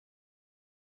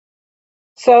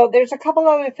So there's a couple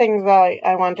other things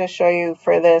I want to show you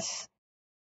for this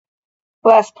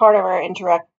last part of our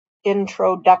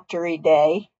introductory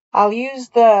day. I'll use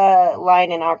the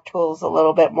line and arc tools a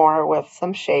little bit more with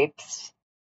some shapes,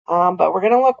 but we're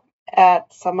going to look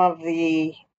at some of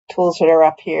the tools that are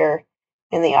up here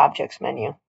in the objects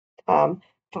menu. But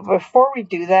before we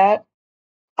do that,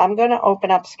 I'm going to open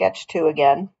up Sketch 2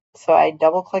 again. So I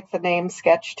double click the name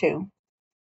Sketch 2,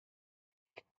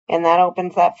 and that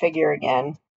opens that figure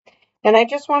again. And I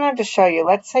just wanted to show you,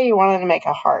 let's say you wanted to make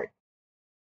a heart.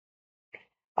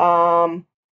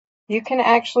 You can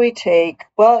actually take,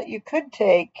 well, you could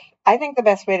take, I think the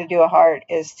best way to do a heart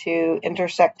is to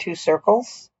intersect two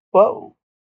circles. Whoa.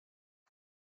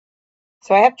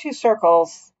 So I have two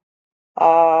circles.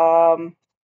 I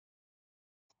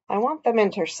want them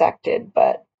intersected,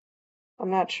 but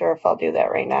I'm not sure if I'll do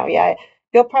that right now. Yeah,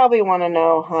 you'll probably want to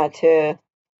know how to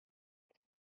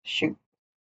shoot.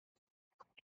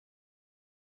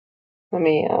 Let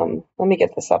me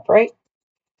get this up right.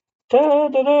 Da,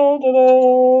 da, da, da,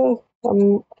 da.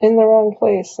 I'm in the wrong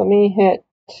place. Let me hit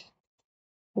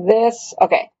this.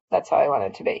 Okay, that's how I want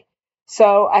it to be.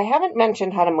 So I haven't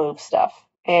mentioned how to move stuff.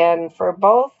 And for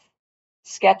both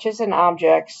sketches and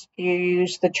objects, you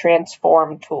use the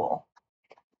transform tool.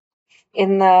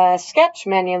 In the sketch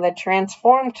menu, the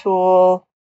transform tool,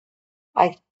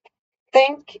 I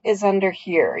think, is under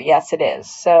here. Yes, it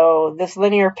is. So this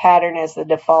linear pattern is the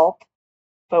default.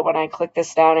 But when I click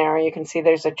this down arrow, you can see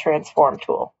there's a transform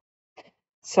tool.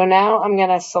 So now I'm going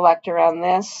to select around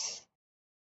this,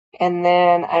 and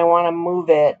then I want to move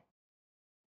it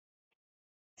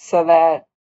so that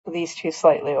these two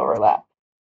slightly overlap.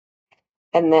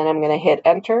 And then I'm going to hit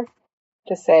enter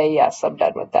to say, yes, I'm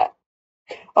done with that.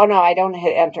 Oh, no, I don't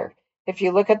hit enter. If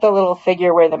you look at the little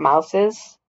figure where the mouse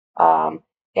is, you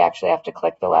actually have to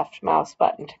click the left mouse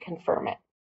button to confirm it.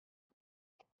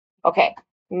 Okay,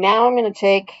 now I'm going to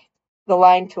take the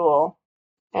line tool,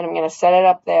 and I'm going to set it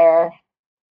up there.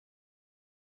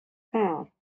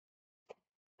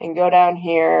 And go down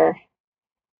here,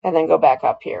 and then go back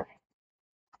up here.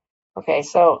 Okay,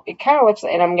 so it kind of looks,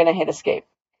 and I'm going to hit escape.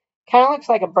 Kind of looks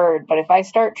like a bird, but if I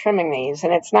start trimming these,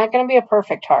 and it's not going to be a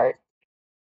perfect heart,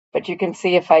 but you can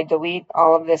see if I delete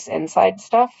all of this inside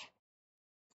stuff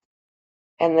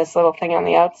and this little thing on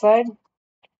the outside,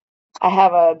 I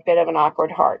have a bit of an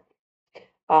awkward heart.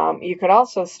 You could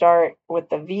also start with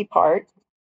the V part.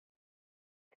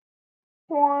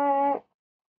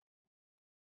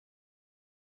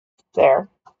 There.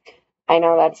 I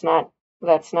know that's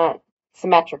not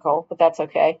symmetrical, but that's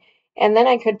okay. And then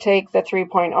I could take the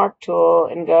 3-point arc tool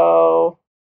and go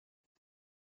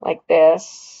like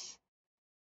this.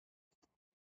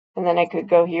 And then I could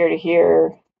go here to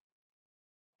here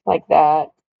like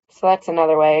that. So that's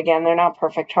another way. Again, they're not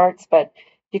perfect hearts, but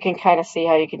you can kind of see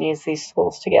how you can use these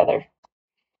tools together.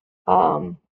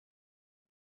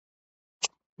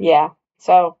 Yeah,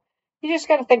 so you just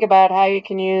got to think about how you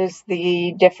can use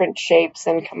the different shapes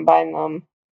and combine them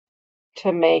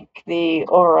to make the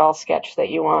overall sketch that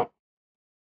you want.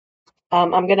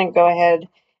 I'm going to go ahead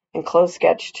and close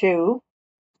Sketch 2.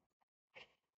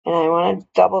 And I want to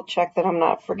double check that I'm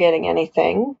not forgetting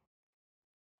anything.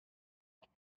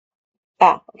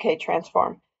 Okay,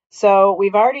 transform. So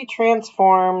we've already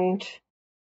transformed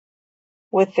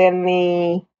within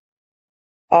the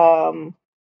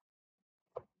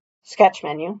sketch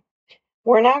menu.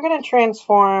 We're now going to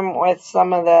transform with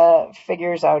some of the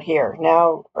figures out here.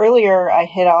 Now, earlier I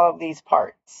hid all of these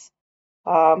parts.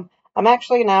 I'm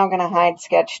actually now going to hide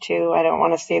Sketch 2. I don't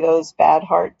want to see those bad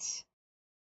hearts.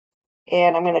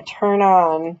 And I'm going to turn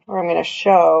on, or I'm going to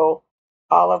show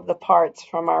all of the parts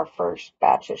from our first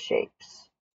batch of shapes.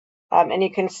 And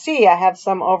you can see I have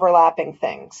some overlapping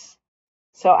things.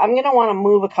 So I'm going to want to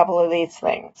move a couple of these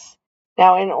things.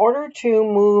 Now, in order to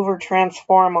move or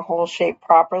transform a whole shape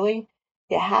properly,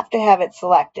 you have to have it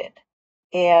selected.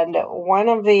 And one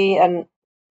of the, and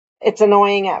it's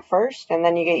annoying at first, and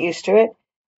then you get used to it,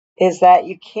 is that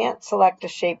you can't select a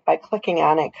shape by clicking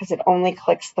on it because it only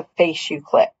clicks the face you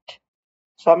clicked.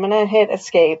 So I'm going to hit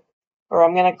escape, or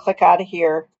I'm going to click out of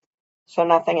here so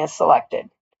nothing is selected.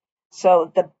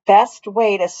 So the best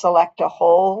way to select a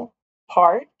whole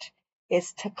part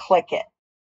is to click it.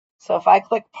 So if I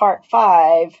click part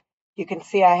 5, you can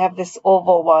see I have this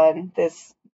oval one,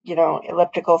 this,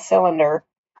 elliptical cylinder,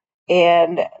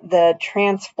 and the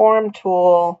transform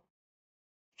tool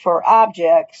for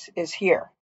objects is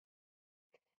here.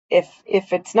 If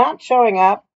it's not showing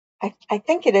up, I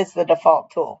think it is the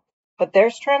default tool, but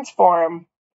there's transform.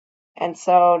 And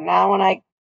so now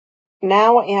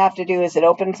what you have to do is it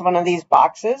opens one of these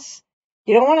boxes.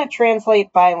 You don't want to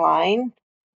translate by line.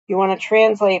 you want to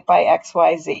translate by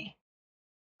XYZ.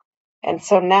 And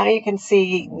so now you can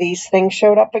see these things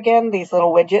showed up again, these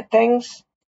little widget things,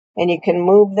 and you can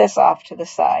move this off to the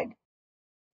side.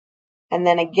 And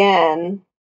then again,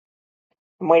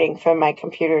 I'm waiting for my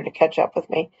computer to catch up with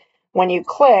me. When you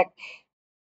click,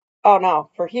 oh no,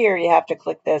 for here you have to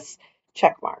click this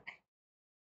check mark.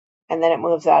 And then it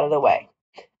moves out of the way.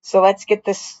 So let's get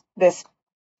this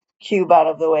cube out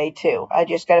of the way too. I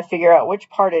just got to figure out which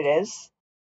part it is.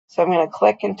 So I'm going to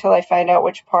click until I find out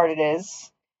which part it is.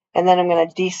 And then I'm going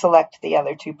to deselect the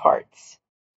other two parts.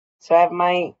 So I have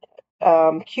my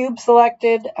cube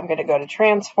selected. I'm going to go to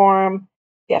transform.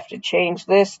 You have to change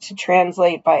this to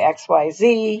translate by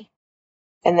XYZ.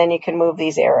 And then you can move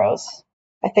these arrows.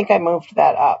 I think I moved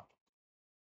that up.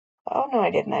 Oh, no,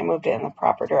 I didn't. I moved it in the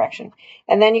proper direction.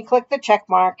 And then you click the check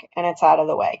mark and it's out of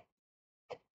the way.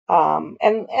 And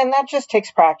that just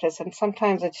takes practice. And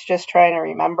sometimes it's just trying to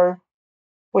remember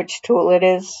which tool it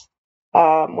is,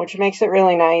 which makes it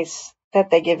really nice that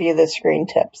they give you the screen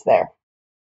tips there.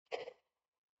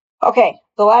 Okay,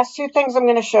 the last two things I'm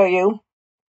going to show you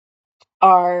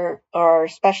are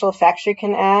special effects you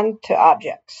can add to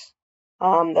objects.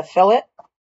 The fillet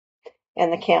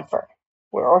and the chamfer,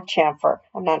 or chamfer.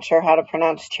 I'm not sure how to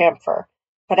pronounce chamfer,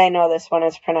 but I know this one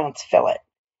is pronounced fillet.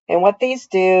 And what these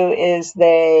do is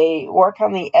they work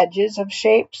on the edges of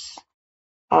shapes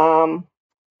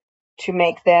to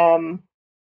make them,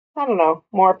 I don't know,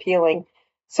 more appealing.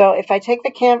 So if I take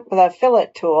the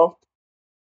fillet tool,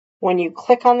 when you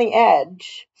click on the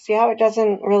edge, see how it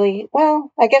doesn't really,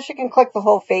 well, I guess you can click the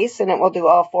whole face and it will do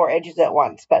all four edges at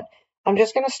once, but I'm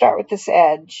just going to start with this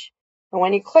edge. And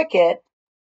when you click it,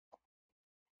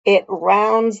 it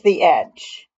rounds the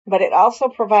edge, but it also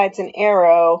provides an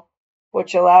arrow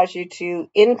which allows you to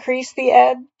increase the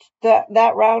edge,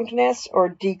 that roundness, or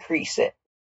decrease it.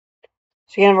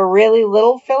 So you can have a really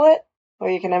little fillet, or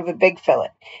you can have a big fillet.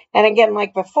 And again,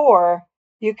 like before,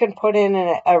 you can put in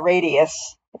a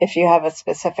radius if you have a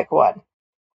specific one.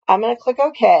 I'm going to click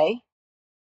OK.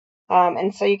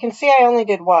 And so you can see I only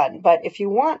did one, but if you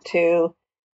want to,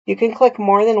 you can click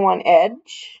more than one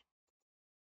edge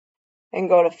and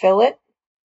go to fillet.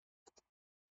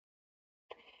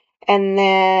 And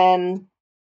then,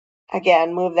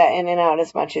 again, move that in and out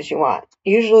as much as you want.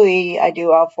 Usually I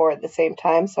do all four at the same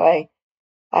time, so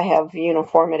I have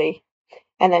uniformity.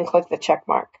 And then click the check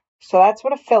mark. So that's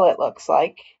what a fillet looks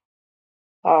like.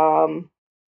 And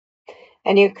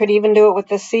you could even do it with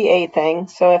the CA thing.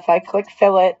 So if I click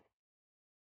fillet,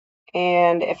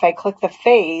 and if I click the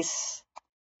face,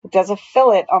 it does a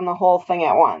fillet on the whole thing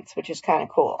at once, which is kind of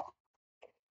cool.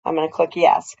 I'm going to click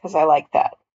yes, because I like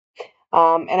that.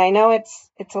 And I know it's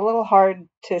a little hard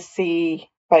to see,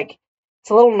 like,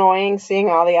 it's a little annoying seeing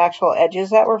all the actual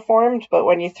edges that were formed, but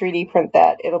when you 3D print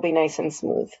that, it'll be nice and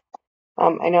smooth.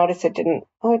 I noticed it didn't,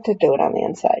 oh, it did do it on the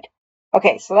inside.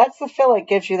 Okay, so that's the fillet,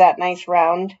 gives you that nice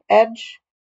round edge.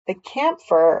 The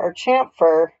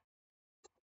chamfer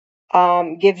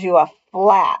gives you a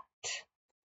flat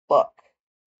look.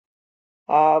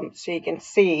 So you can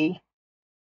see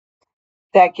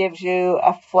that gives you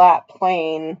a flat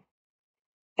plane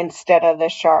instead of the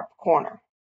sharp corner.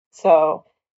 So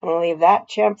I'm going to leave that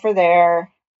chamfer there. I'm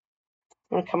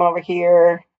going to come over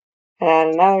here and add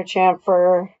another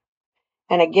chamfer.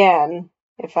 And again,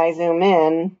 if I zoom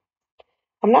in,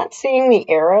 I'm not seeing the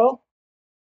arrow,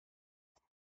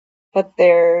 but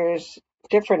there's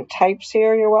different types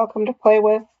here you're welcome to play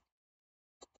with.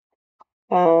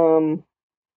 And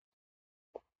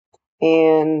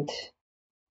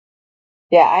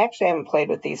yeah, I actually haven't played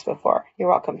with these before. You're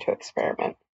welcome to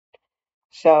experiment.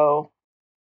 So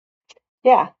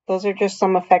yeah, those are just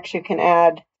some effects you can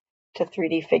add to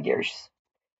 3D figures.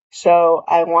 So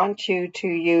I want you to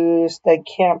use the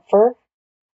chamfer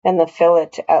and the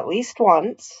fillet at least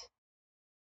once.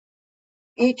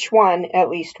 Each one at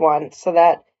least once, so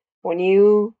that when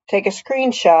you take a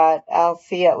screenshot, I'll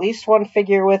see at least one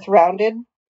figure with rounded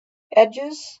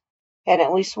edges and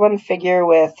at least one figure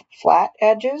with flat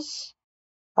edges.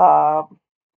 Yeah,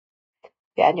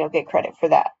 and you'll get credit for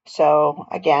that. So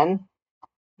again,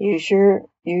 use your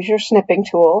snipping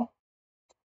tool.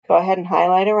 Go ahead and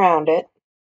highlight around it.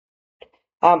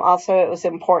 Also, it was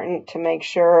important to make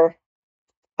sure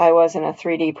I was in a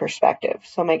 3D perspective.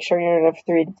 So make sure you're in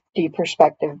a 3D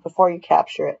perspective before you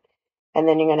capture it. And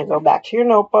then you're going to go back to your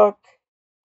notebook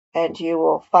and you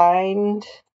will find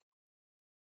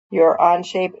your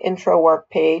Onshape intro work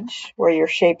page where your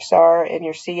shapes are and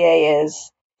your CA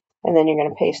is, and then you're going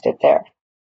to paste it there.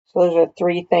 So those are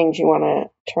 3 things you want to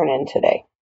turn in today.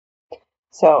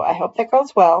 So I hope that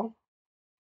goes well.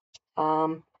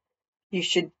 You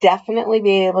should definitely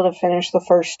be able to finish the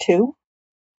first two.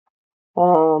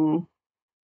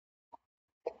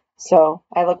 So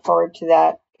I look forward to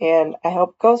that, and I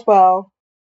hope it goes well.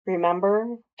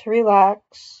 Remember to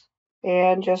relax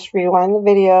and just rewind the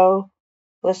video,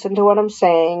 listen to what I'm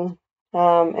saying,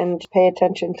 and pay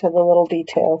attention to the little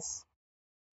details.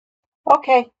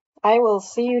 Okay, I will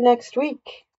see you next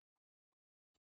week.